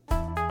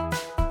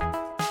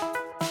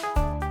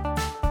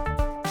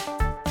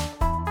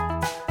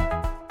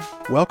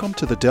Welcome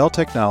to the Dell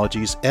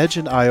Technologies Edge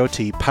and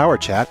IoT Power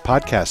Chat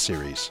podcast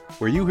series,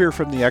 where you hear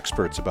from the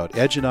experts about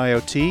Edge and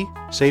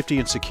IoT, safety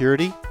and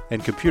security,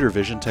 and computer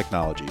vision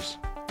technologies.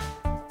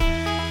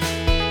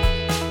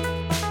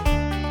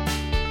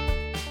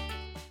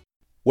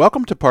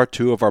 Welcome to part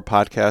 2 of our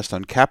podcast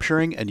on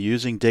capturing and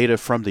using data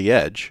from the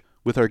edge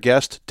with our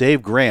guest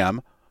Dave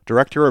Graham,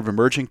 Director of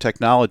Emerging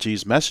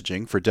Technologies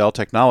Messaging for Dell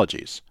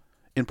Technologies.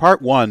 In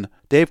part 1,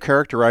 Dave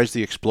characterized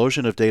the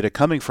explosion of data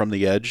coming from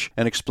the edge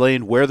and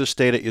explained where this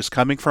data is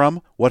coming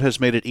from, what has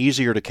made it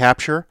easier to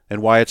capture,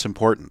 and why it's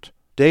important.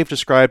 Dave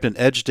described an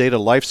edge data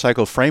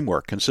lifecycle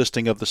framework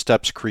consisting of the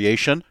steps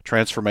creation,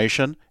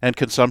 transformation, and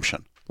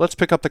consumption. Let's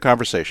pick up the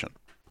conversation.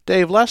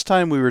 Dave, last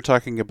time we were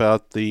talking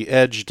about the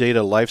edge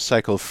data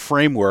lifecycle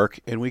framework,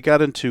 and we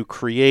got into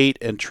create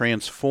and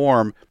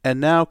transform,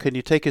 and now can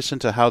you take us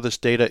into how this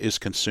data is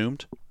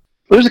consumed?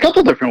 There's a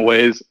couple different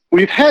ways.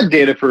 We've had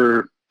data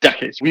for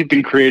decades. We've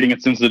been creating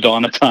it since the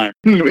dawn of time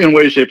in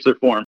ways, shapes, or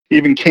form.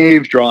 Even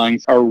cave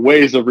drawings are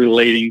ways of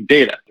relating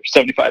data. They're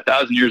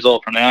 75,000 years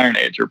old from the Iron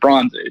Age or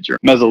Bronze Age or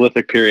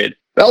Mesolithic period.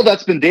 Well,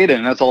 that's been data,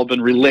 and that's all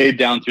been relayed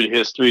down through the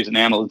histories and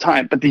annals of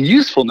time. But the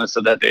usefulness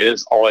of that data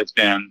has always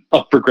been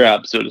up for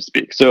grabs, so to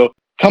speak. So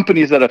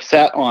companies that have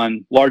sat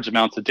on large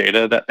amounts of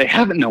data that they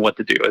haven't known what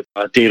to do with,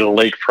 a data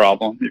lake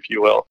problem, if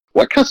you will.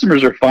 What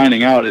customers are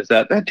finding out is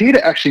that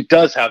data actually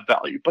does have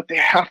value, but they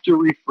have to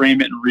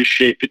reframe it and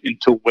reshape it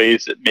into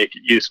ways that make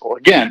it useful.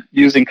 Again,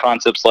 using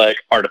concepts like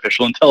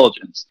artificial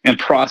intelligence and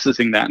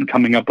processing that and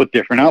coming up with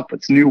different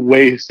outputs, new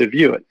ways to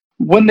view it.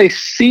 When they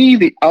see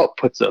the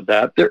outputs of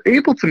that, they're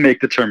able to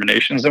make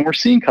determinations, and we're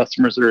seeing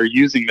customers that are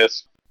using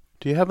this.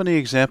 Do you have any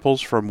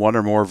examples from one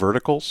or more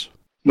verticals?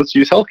 Let's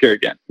use healthcare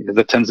again, because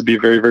that tends to be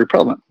very, very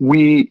prevalent.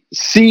 We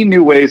see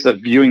new ways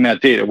of viewing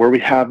that data where we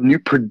have new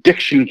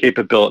prediction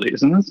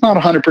capabilities. And it's not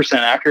 100%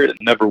 accurate. It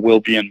never will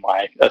be in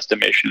my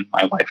estimation in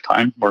my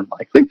lifetime, more than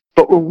likely.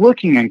 But we're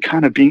looking and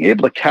kind of being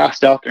able to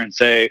cast out there and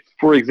say,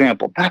 for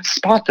example, that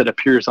spot that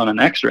appears on an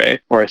X-ray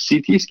or a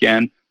CT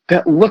scan,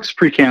 that looks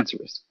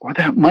precancerous, or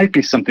that might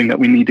be something that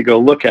we need to go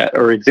look at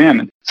or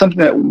examine, something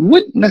that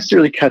wouldn't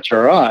necessarily catch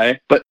our eye,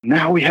 but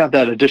now we have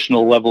that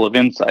additional level of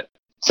insight.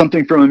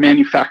 Something from a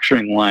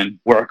manufacturing line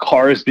where a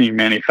car is being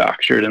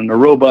manufactured and the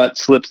robot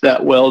slips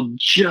that weld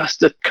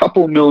just a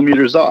couple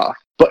millimeters off.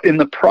 But in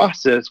the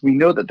process, we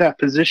know that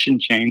position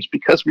changed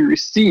because we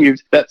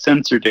received that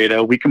sensor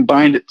data. We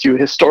combined it to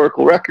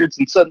historical records,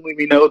 and suddenly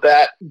we know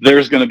that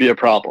there's going to be a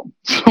problem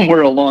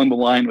somewhere along the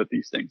line with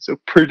these things. So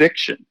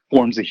prediction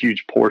forms a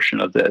huge portion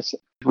of this.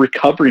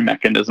 Recovery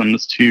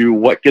mechanisms to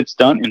what gets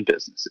done in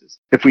businesses.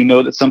 If we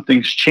know that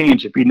something's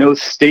changed, if we know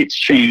states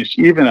changed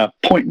even a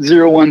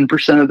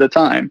 0.01% of the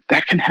time,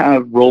 that can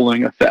have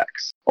rolling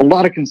effects. A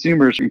lot of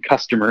consumers and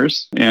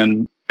customers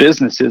and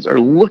businesses are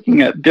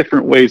looking at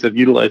different ways of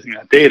utilizing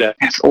that data.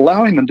 It's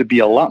allowing them to be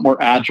a lot more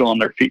agile on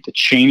their feet to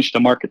change to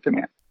market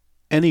demand.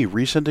 Any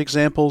recent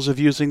examples of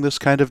using this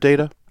kind of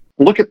data?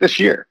 Look at this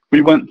year.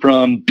 We went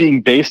from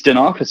being based in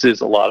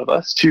offices, a lot of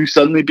us, to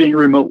suddenly being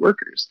remote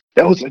workers.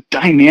 That was a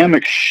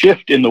dynamic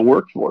shift in the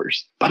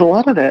workforce. But a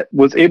lot of that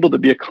was able to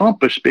be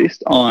accomplished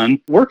based on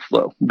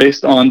workflow,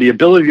 based on the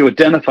ability to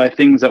identify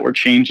things that were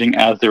changing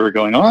as they were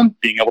going on,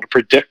 being able to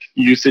predict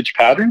usage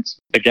patterns.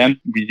 Again,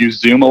 we use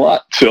Zoom a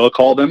lot, so I'll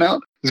call them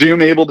out.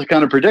 Zoom able to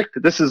kind of predict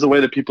that this is the way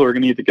that people are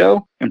going to need to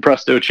go, and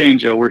presto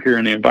changeo, we're here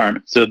in the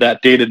environment. So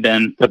that data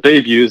then that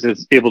they've used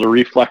is able to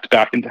reflect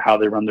back into how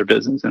they run their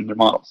business and their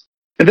models.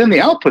 And then the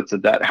outputs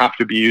of that have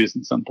to be used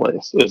in some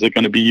place. Is it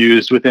going to be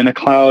used within a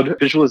cloud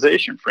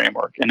visualization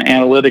framework, an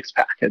analytics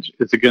package?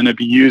 Is it going to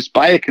be used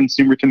by a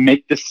consumer to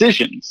make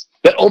decisions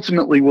that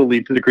ultimately will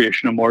lead to the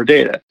creation of more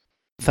data?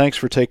 Thanks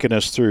for taking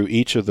us through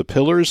each of the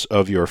pillars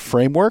of your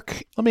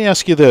framework. Let me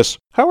ask you this.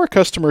 How are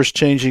customers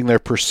changing their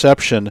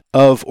perception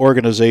of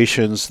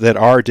organizations that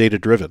are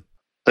data-driven?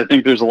 I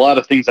think there's a lot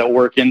of things that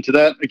work into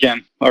that.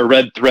 Again, our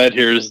red thread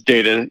here is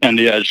data and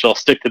the edge, so I'll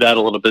stick to that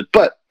a little bit.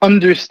 But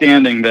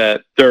understanding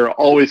that there are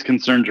always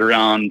concerns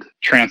around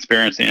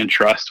transparency and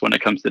trust when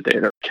it comes to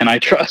data. Can I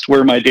trust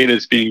where my data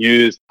is being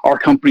used? Are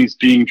companies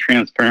being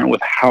transparent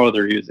with how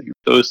they're using it?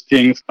 Those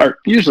things are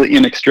usually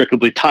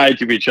inextricably tied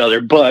to each other,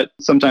 but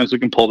sometimes we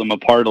can pull them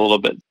apart a little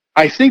bit.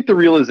 I think the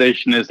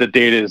realization is that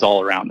data is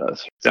all around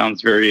us.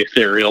 Sounds very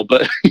ethereal,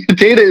 but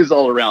data is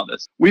all around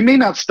us. We may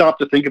not stop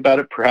to think about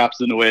it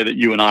perhaps in the way that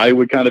you and I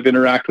would kind of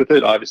interact with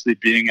it, obviously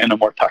being in a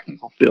more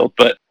technical field.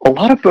 But a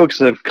lot of folks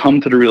have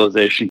come to the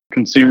realization,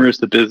 consumers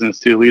to business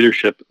to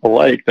leadership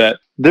alike,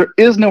 that there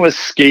is no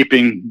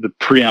escaping the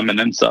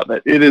preeminence of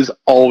it. It is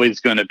always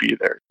going to be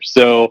there.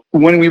 So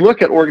when we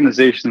look at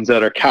organizations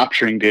that are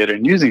capturing data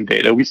and using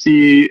data, we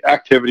see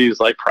activities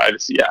like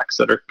privacy acts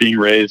that are being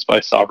raised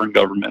by sovereign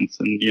governments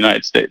in the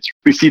United States.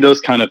 We see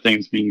those kind of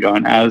things being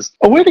done as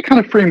a way to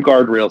kind of frame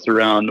guardrails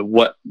around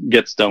what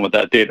gets done with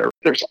that data.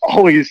 There's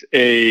always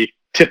a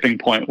tipping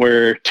point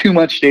where too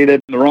much data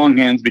in the wrong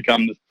hands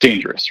becomes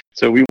dangerous.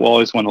 So we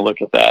always want to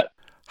look at that.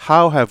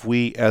 How have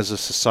we as a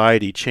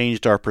society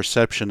changed our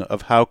perception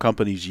of how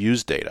companies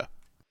use data?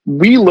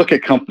 we look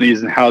at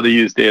companies and how they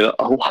use data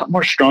a lot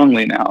more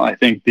strongly now. I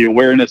think the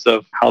awareness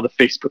of how the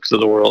Facebooks of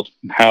the world,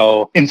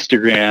 how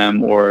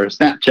Instagram or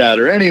Snapchat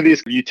or any of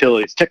these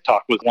utilities,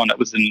 TikTok was one that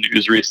was in the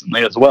news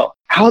recently as well.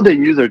 How they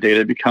use our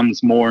data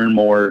becomes more and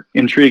more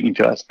intriguing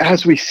to us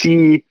as we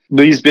see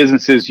these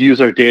businesses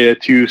use our data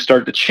to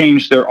start to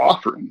change their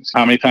offerings.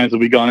 How many times have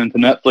we gone into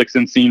Netflix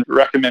and seen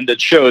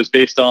recommended shows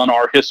based on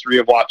our history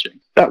of watching?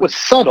 That was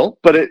subtle,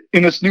 but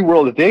in this new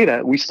world of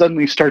data, we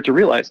suddenly start to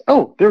realize,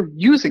 oh, they're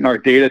using our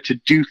data to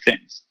do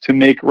things, to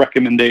make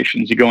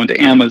recommendations. You go into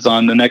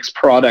Amazon, the next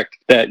product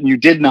that you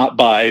did not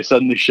buy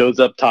suddenly shows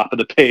up top of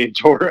the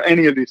page, or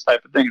any of these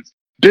type of things.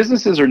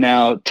 Businesses are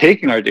now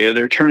taking our data,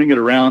 they're turning it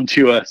around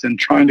to us and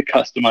trying to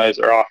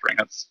customize our offering.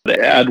 That's the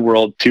ad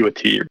world to a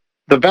T.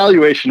 The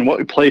valuation, what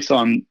we place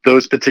on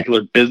those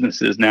particular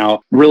businesses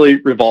now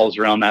really revolves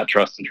around that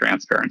trust and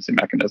transparency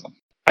mechanism.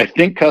 I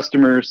think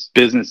customers,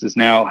 businesses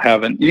now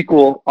have an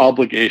equal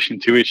obligation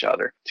to each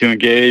other to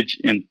engage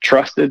in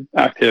trusted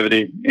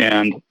activity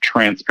and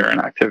transparent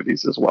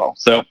activities as well.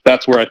 So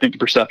that's where I think the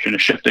perception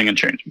is shifting and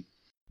changing.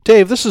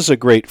 Dave, this is a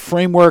great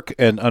framework,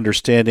 and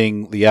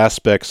understanding the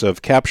aspects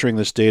of capturing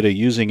this data,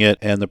 using it,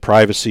 and the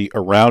privacy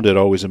around it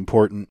always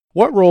important.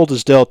 What role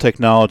does Dell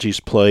Technologies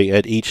play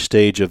at each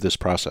stage of this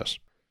process?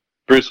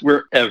 Bruce,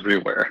 we're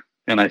everywhere.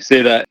 And I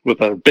say that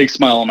with a big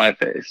smile on my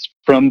face.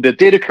 From the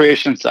data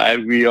creation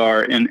side, we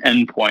are in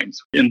endpoints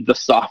in the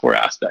software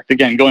aspect.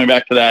 Again, going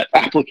back to that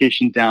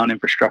application down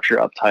infrastructure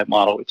uptime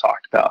model we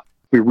talked about.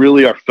 We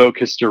really are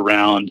focused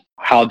around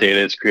how data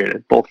is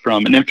created, both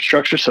from an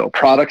infrastructure, so a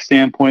product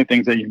standpoint,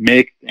 things that you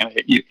make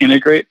and you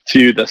integrate,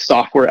 to the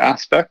software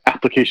aspect,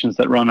 applications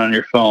that run on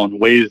your phone,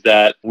 ways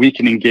that we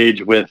can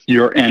engage with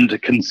your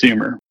end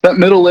consumer. That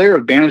middle layer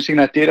of managing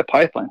that data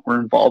pipeline,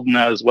 we're involved in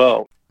that as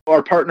well.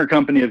 Our partner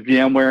company of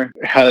VMware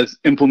has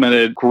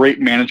implemented great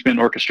management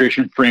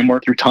orchestration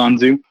framework through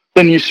Tanzu.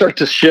 Then you start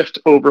to shift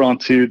over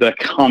onto the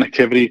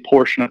connectivity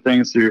portion of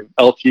things through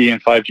LTE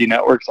and 5G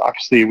networks.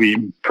 Obviously,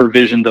 we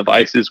provision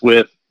devices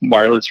with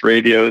wireless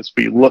radios.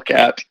 We look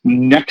at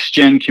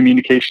next-gen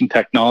communication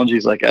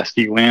technologies like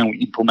SD-WAN. We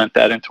implement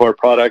that into our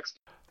products.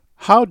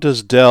 How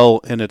does Dell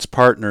and its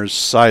partners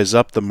size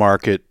up the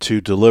market to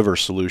deliver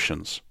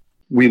solutions?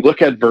 We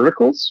look at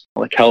verticals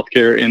like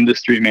healthcare,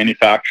 industry,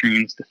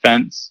 manufacturing,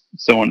 defense,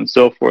 so on and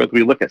so forth.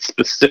 We look at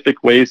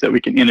specific ways that we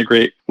can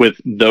integrate with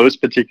those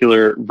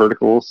particular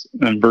verticals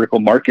and vertical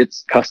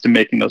markets, custom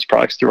making those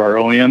products through our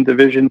OEM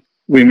division.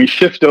 When we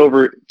shift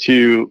over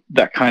to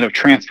that kind of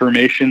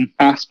transformation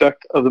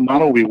aspect of the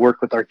model, we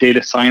work with our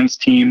data science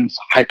teams,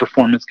 high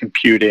performance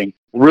computing,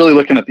 really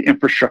looking at the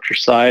infrastructure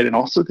side and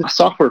also the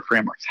software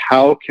frameworks.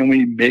 How can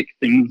we make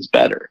things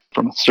better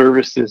from a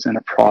services and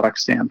a product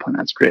standpoint?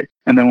 That's great.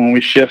 And then when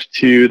we shift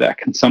to that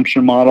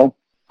consumption model,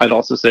 I'd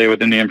also say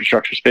within the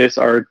infrastructure space,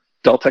 our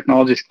Dell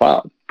Technologies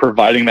Cloud,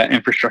 providing that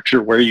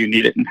infrastructure where you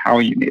need it and how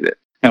you need it.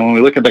 And when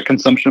we look at the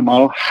consumption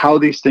model, how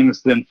these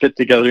things then fit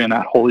together in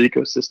that whole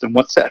ecosystem,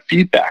 what's that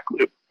feedback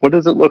loop? What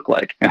does it look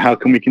like? And how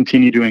can we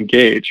continue to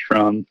engage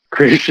from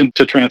creation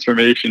to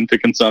transformation to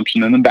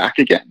consumption and then back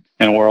again,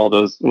 and where all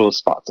those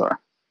spots are?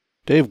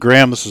 Dave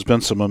Graham, this has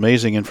been some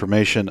amazing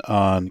information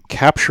on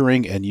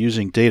capturing and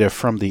using data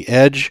from the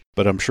edge,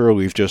 but I'm sure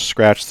we've just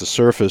scratched the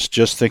surface.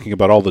 Just thinking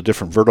about all the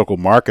different vertical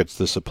markets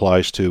this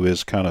applies to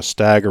is kind of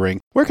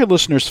staggering. Where can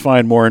listeners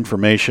find more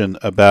information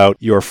about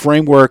your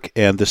framework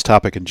and this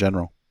topic in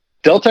general?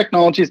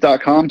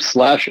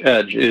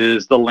 DellTechnologies.com/edge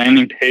is the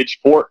landing page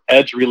for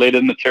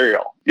edge-related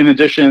material. In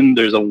addition,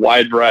 there's a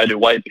wide variety of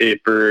white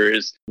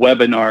papers,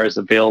 webinars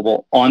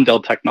available on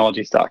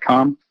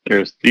DellTechnologies.com.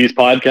 There's these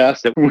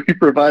podcasts that we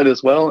provide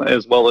as well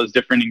as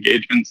different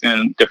engagements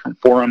in different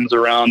forums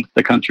around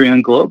the country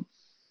and globe.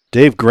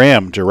 Dave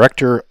Graham,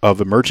 Director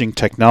of Emerging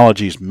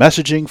Technologies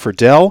Messaging for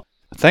Dell.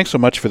 Thanks so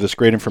much for this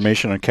great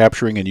information on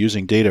capturing and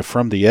using data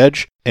from the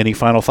edge. Any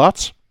final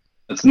thoughts?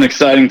 It's an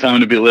exciting time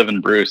to be living,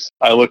 Bruce.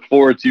 I look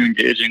forward to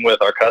engaging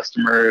with our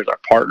customers, our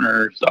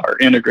partners, our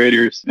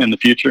integrators in the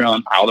future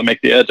on how to make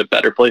the edge a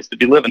better place to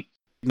be living.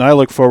 And I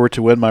look forward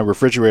to when my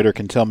refrigerator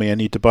can tell me I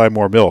need to buy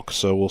more milk,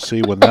 so we'll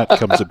see when that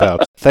comes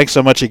about. Thanks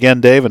so much again,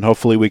 Dave, and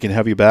hopefully we can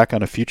have you back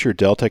on a future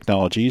Dell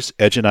Technologies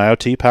Edge and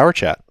IoT Power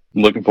Chat.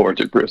 I'm looking forward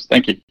to it, Bruce.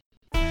 Thank you.